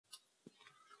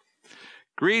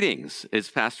Greetings, it's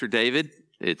Pastor David.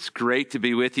 It's great to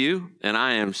be with you, and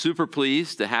I am super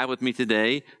pleased to have with me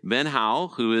today Ben Howell,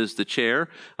 who is the chair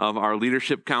of our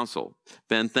Leadership Council.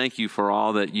 Ben, thank you for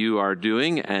all that you are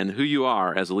doing and who you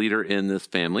are as a leader in this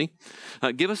family.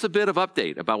 Give us a bit of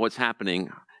update about what's happening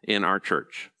in our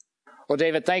church. Well,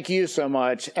 David, thank you so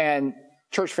much. And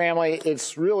church family,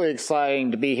 it's really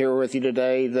exciting to be here with you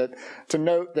today, to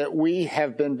note that we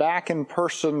have been back in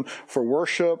person for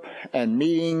worship and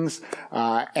meetings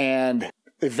and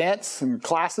events and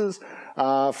classes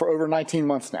for over 19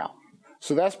 months now.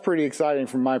 So that's pretty exciting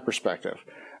from my perspective.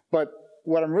 But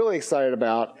what I'm really excited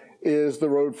about is the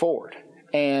road forward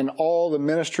and all the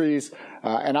ministries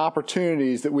and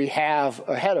opportunities that we have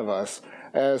ahead of us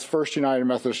as First United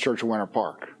Methodist Church of Winter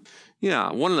Park.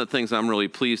 Yeah, one of the things I'm really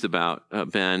pleased about,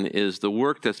 Ben, is the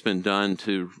work that's been done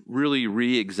to really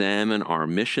re-examine our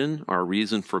mission, our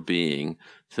reason for being,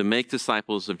 to make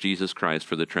disciples of Jesus Christ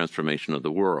for the transformation of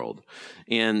the world.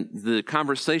 And the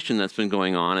conversation that's been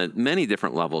going on at many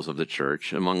different levels of the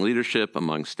church, among leadership,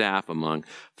 among staff, among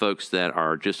folks that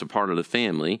are just a part of the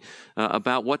family,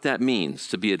 about what that means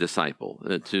to be a disciple,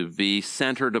 to be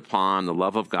centered upon the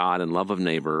love of God and love of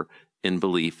neighbor in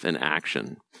belief and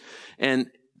action. And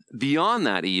beyond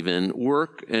that, even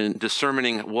work in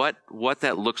discerning what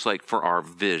that looks like for our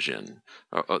vision.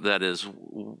 That is,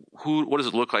 what does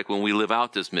it look like when we live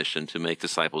out this mission to make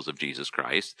disciples of Jesus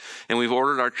Christ? And we've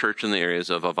ordered our church in the areas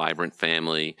of a vibrant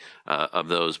family, of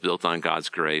those built on God's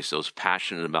grace, those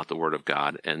passionate about the Word of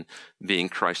God, and being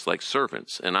Christ-like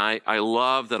servants. And I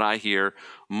love that I hear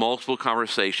multiple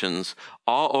conversations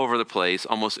all over the place,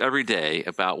 almost every day,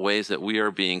 about ways that we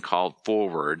are being called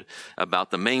forward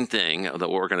about the main thing that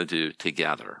we're going to do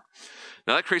together.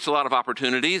 Now, that creates a lot of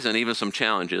opportunities and even some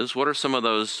challenges. What are some of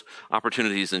those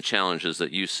opportunities and challenges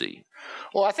that you see?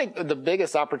 Well, I think the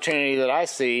biggest opportunity that I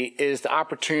see is the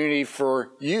opportunity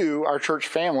for you, our church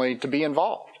family, to be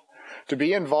involved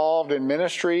in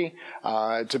ministry,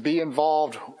 to be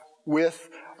involved with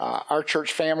our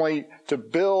church family to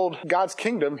build God's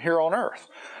kingdom here on earth.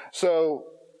 So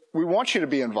we want you to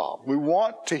be involved. We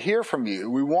want to hear from you.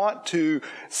 We want to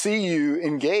see you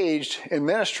engaged in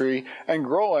ministry and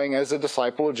growing as a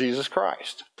disciple of Jesus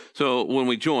Christ. So when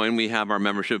we join, we have our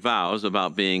membership vows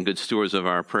about being good stewards of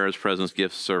our prayers, presence,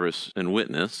 gifts, service, and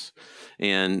witness.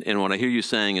 And what I hear you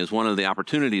saying is one of the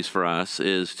opportunities for us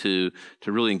is to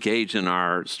really engage in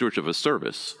our stewardship of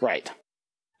service. Right.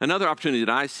 Another opportunity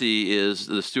that I see is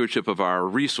the stewardship of our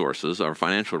resources, our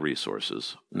financial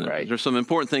resources. Right. There's some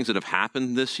important things that have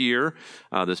happened this year,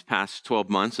 this past 12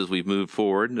 months as we've moved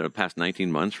forward, past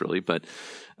 19 months really. But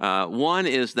one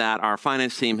is that our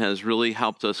finance team has really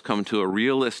helped us come to a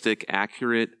realistic,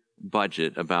 accurate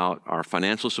budget about our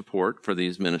financial support for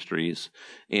these ministries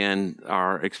and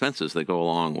our expenses that go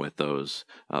along with those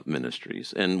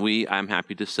ministries. And I'm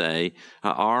happy to say,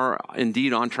 are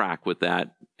indeed on track with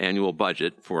that annual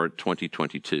budget for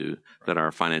 2022 that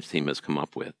our finance team has come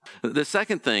up with. The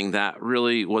second thing that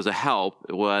really was a help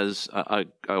was a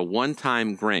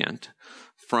one-time grant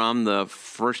from the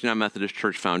First United Methodist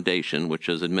Church Foundation, which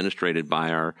is administrated by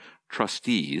our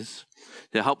trustees,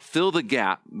 to help fill the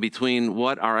gap between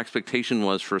what our expectation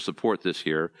was for support this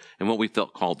year and what we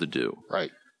felt called to do. Right.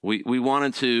 We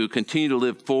wanted to continue to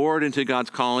live forward into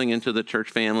God's calling into the church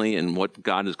family and what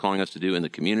God is calling us to do in the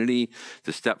community,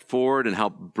 to step forward and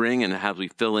help bring and have we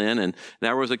fill in. And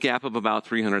there was a gap of about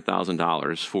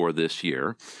 $300,000 for this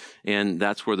year. And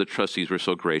that's where the trustees were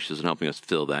so gracious in helping us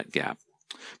fill that gap.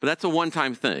 But that's a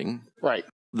one-time thing. Right.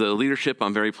 The leadership,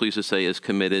 I'm very pleased to say, is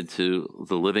committed to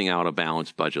the living out a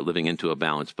balanced budget, living into a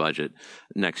balanced budget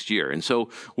next year. And so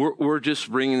we're just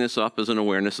bringing this up as an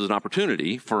awareness, as an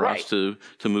opportunity for us to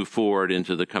move forward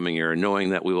into the coming year, knowing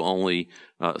that we will only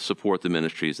support the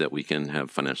ministries that we can have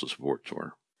financial support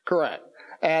for. Correct.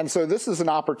 And so this is an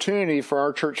opportunity for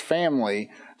our church family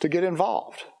to get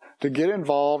involved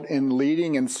in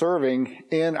leading and serving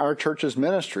in our church's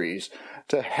ministries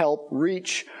to help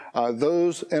reach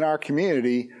those in our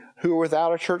community who are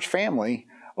without a church family,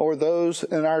 or those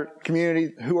in our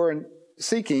community who are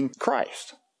seeking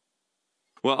Christ.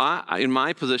 Well, in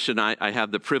my position, I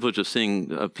have the privilege of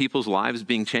seeing people's lives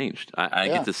being changed. I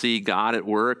get to see God at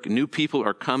work. New people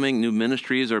are coming. New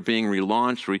ministries are being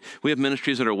relaunched. We have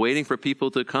ministries that are waiting for people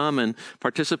to come and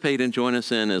participate and join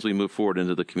us in as we move forward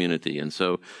into the community. And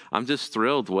so I'm just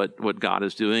thrilled what God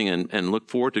is doing and look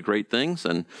forward to great things.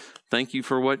 And thank you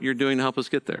for what you're doing to help us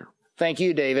get there. Thank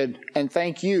you, David. And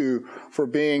thank you for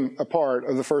being a part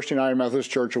of the First United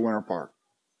Methodist Church of Winter Park.